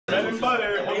and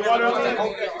butter. Holy water on the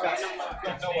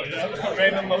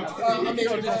random mode.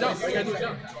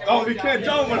 Oh, we can't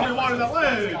jump when holy water's that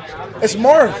ledge. It's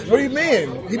Marth. What do you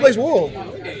mean? He plays Wool.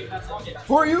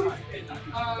 Who are you?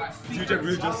 You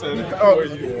just said it. Oh, Who are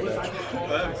you?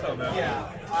 That's so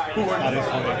bad. Who are you?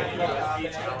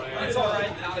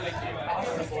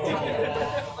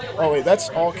 Oh wait, that's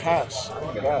all caps.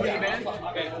 Oh my god.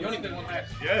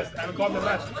 Yes, I haven't called the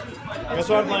match. Guess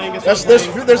what I'm playing?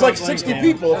 There's like 60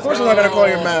 people. Of course I'm not gonna call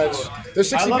your match. There's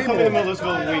 60 I love people. coming to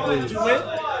Millersville weekly. Did you win?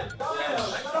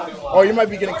 Oh, you might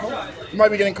be getting called. You might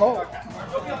be getting called.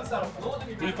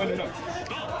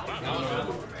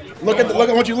 Look at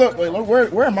what you look. Wait,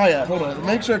 where am I at? Hold on.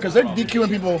 Make sure because they're DQing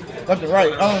people left and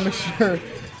right. I want to make sure.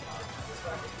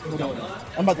 Hold on.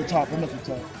 I'm at the top.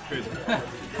 Crazy.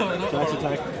 That's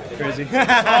attack. Crazy. Crazy.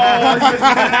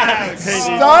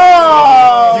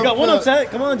 Stop! You got one upset.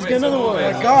 Come on, just get another one.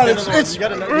 Oh my God, it's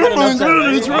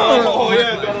wrong. Oh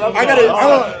yeah. I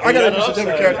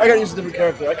gotta use a different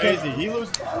character. I can't. Crazy. He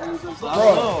loses. Bro.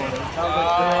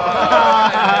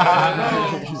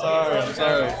 I'm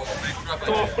sorry.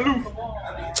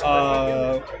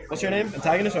 What's your name?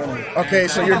 Antagonist or enemy? Okay,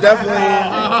 so you're definitely.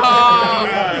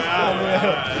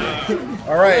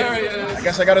 All right. I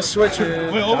guess I gotta switch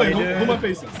it. Wait, who am I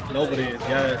facing? Nobody.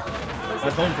 Yeah. My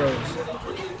phone froze.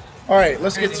 All right,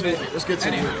 let's get to it.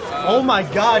 Oh my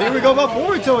God! Here we go about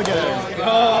Boruto again.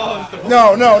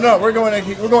 No. We're going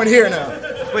here now.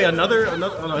 Wait, another. Oh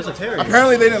no, it's a Terry.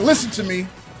 Apparently they didn't listen to me.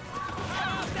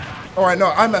 All right,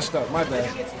 no, I messed up. My bad.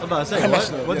 I'm about to say,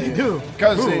 what did you do?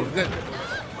 Because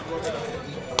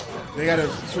they gotta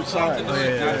switch sides. Oh,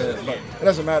 yeah. But it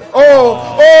doesn't matter. I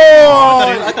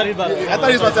thought he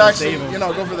was about to actually,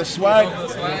 go for the swag.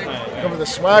 Go for the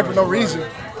swag for no reason.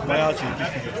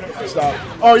 Stop.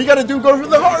 Oh, you gotta go for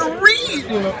the hard read.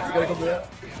 You gotta go for that.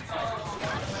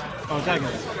 Oh,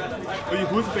 antagonist.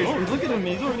 Who's the face? Oh, look at him.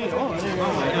 He's already on.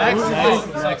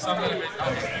 Next.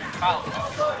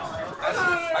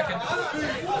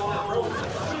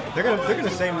 They're gonna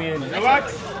say me and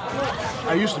Relax.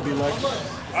 I used to be Lex.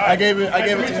 I gave it to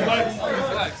him.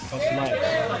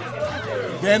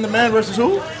 Dan the Man versus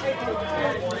who?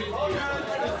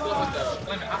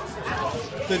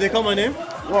 Did they call my name?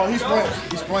 Well, he's playing.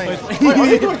 Wait, are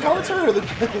they doing commentary? Or No,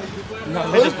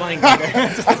 they're just playing. I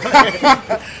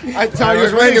tell you,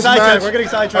 We're getting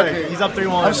sidetracked. Okay. He's up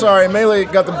 3-1. I'm sorry, Melee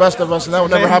got the best of us, and that will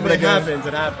never happen again.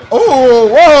 It happens. Oh,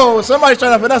 whoa! Somebody's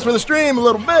trying to finesse for the stream a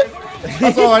little bit.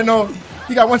 That's all I know.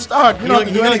 He got one stock. You don't have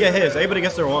to do get his. Everybody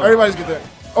gets their one. Everybody's get that.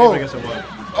 Oh, Everybody gets their one.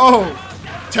 oh,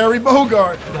 Terry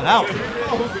Bogard. Not out.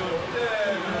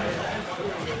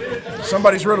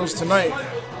 Somebody's riddles tonight.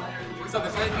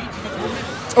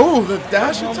 Oh, the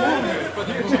dash attack.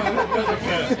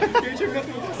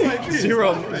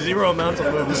 Zero amounts of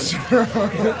movement.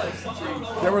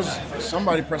 There was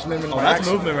somebody pressing him in the That's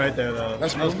movement right there, though.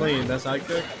 That's clean. That's side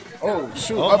kick. Oh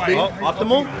shoot!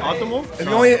 Optimal.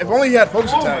 If only he had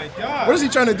focus attack. What is he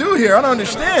trying to do here? I don't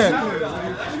understand.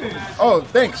 Oh,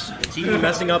 thanks. He's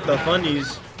messing up the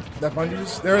fundies. That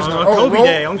fundies? There is on Kobe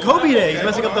Day. On Kobe Day, he's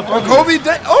messing up the fundies. On Kobe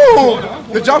Day? Oh,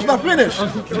 the job's not finished.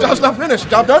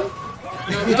 Job done?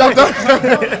 The job done?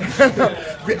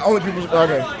 Only people.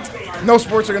 Okay. No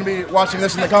sports are gonna be watching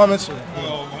this in the comments.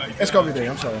 It's Kobe Day.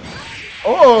 I'm sorry.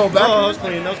 Oh, back. Oh,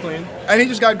 that was clean. And he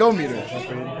just got go meter.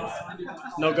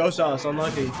 No go sauce,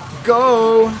 unlucky.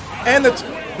 Go. And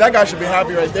that guy should be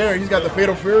happy right there. He's got the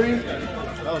Fatal Fury.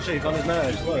 Oh shit, he found his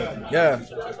match. What? Yeah.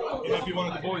 He might be one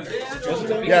of the boys.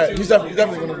 Yeah, he's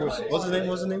definitely one of the boys. What's his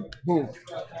name? Who?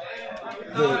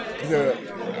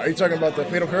 Are you talking about the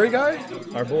Fatal Fury guy?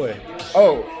 Our boy.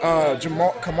 Oh,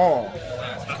 Kamal.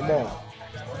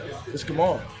 It's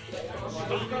Kamal.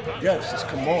 Yes, it's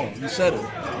Kamal. You said it.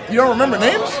 You don't remember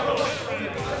names?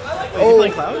 Is he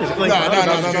playing Cloud? Is he playing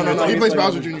Cloud? No. He plays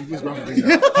Bowser Jr.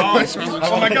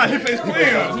 Oh my God, he plays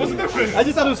players. What's the difference? I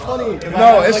just thought it was funny.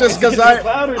 No, it's just because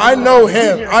I know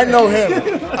him. I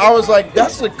was like,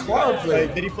 that's the Cloud play.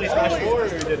 Did he play Smash 4 or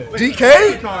did it?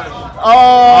 DK?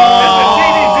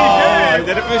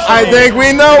 I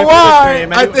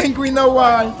think we know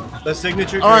why. The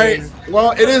signature green. All right.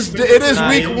 Well, it is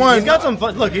week 1. He's got some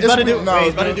fun. Look, he's about to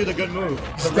do the good move.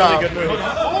 Stop. Really good move.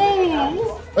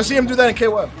 Let's see him do that in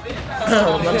K-Web.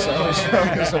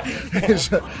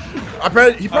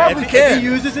 He probably can. If he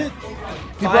uses it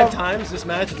 5 times this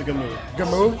match, it's a good move. Good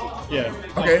move? Yeah.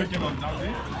 Okay.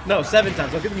 No, 7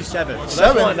 times. I'll give you 7.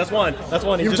 So 7? That's one.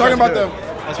 You were talking about the...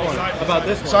 That's one. About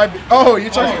this one. Side B. Oh, you're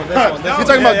talking about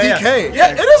Yeah. DK.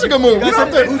 Yeah, it is a good move. He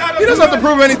doesn't have to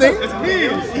prove anything.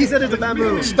 He said it's a bad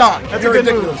move. Stop. That's You're a good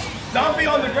ridiculous. Don't be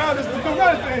on the ground. It's the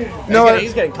right thing. No,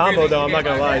 He's getting combo though. I'm not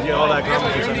gonna lie. He's getting all that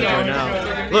combo percentage right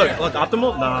now. Look,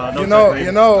 optimal. Nah, no.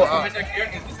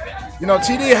 You know,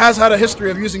 TD has had a history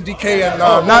of using DK and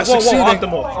not whoa, succeeding.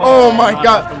 optimal. Oh my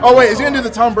God! Oh wait, is he gonna do the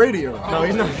Tom Brady? Or? No,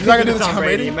 he's not. He's not gonna do the Tom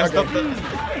Brady. He messed Okay. up the.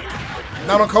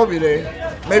 Not on Kobe Day.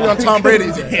 Maybe on Tom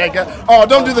Brady Day. I guess. Oh,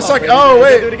 don't do the second. Oh Do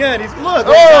wait. it again. He's look.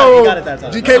 Oh, He got it that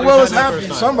time. DK Will is He got it happy. the first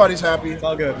time. Somebody's happy. It's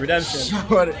all good. Redemption.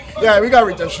 Somebody. Yeah, we got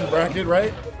redemption bracket,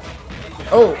 right?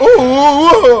 Oh,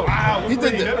 he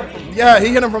did that. Yeah, he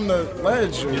hit him from the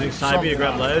ledge. Using side B to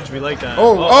grab ledge. We like that.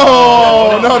 No. Oh,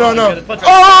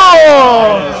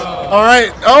 all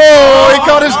right. Oh, he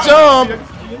caught his jump.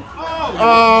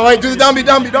 Oh, wait, do the down B.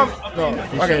 No.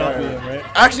 Okay.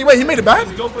 Actually, wait, he made it back?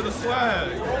 Go for the swag.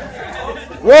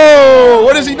 Whoa,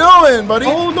 what is he doing, buddy?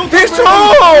 Oh, no, He's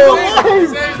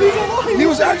alive. He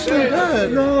was actually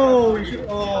dead. No.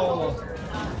 Oh.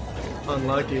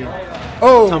 Unlucky.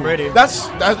 Oh, Tom Brady.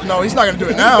 No, he's not gonna do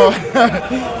it now.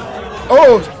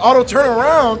 Oh, auto turn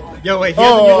around. Yo, wait, he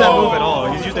hasn't used that move at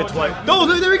all. He's used it twice. No,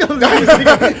 there we go. Oh,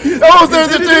 there's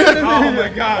the dude. Oh my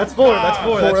God. That's four.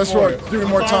 That's four. 3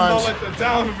 more times. Like the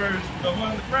down version, the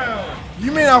one on the ground.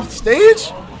 You mean off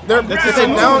stage? It's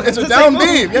a down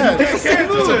beam. Yeah, it's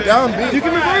a down beam. You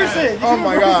can reverse it. Oh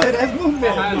my God. That's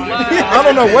movement. I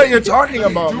don't know what you're talking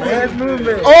about, man. That's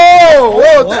movement. Oh,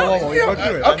 whoa, Whoa, you fucked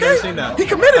through it. I've okay. never seen that. He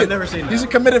committed. I've never seen that. He's a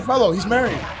committed fellow. He's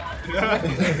married. I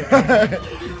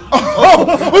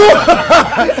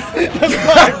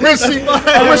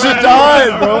wish he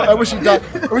died, bro. I wish he died.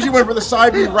 I wish he went for the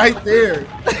side B right there.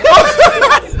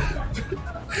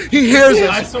 He hears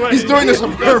us. He's doing this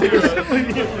on purpose.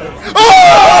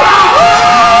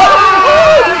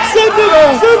 Send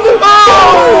him!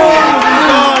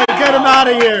 Oh, get him out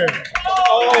of here.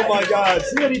 Oh my God.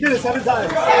 See what he did it 7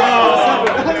 times.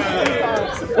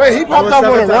 Wait, he popped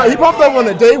up on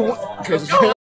a day one.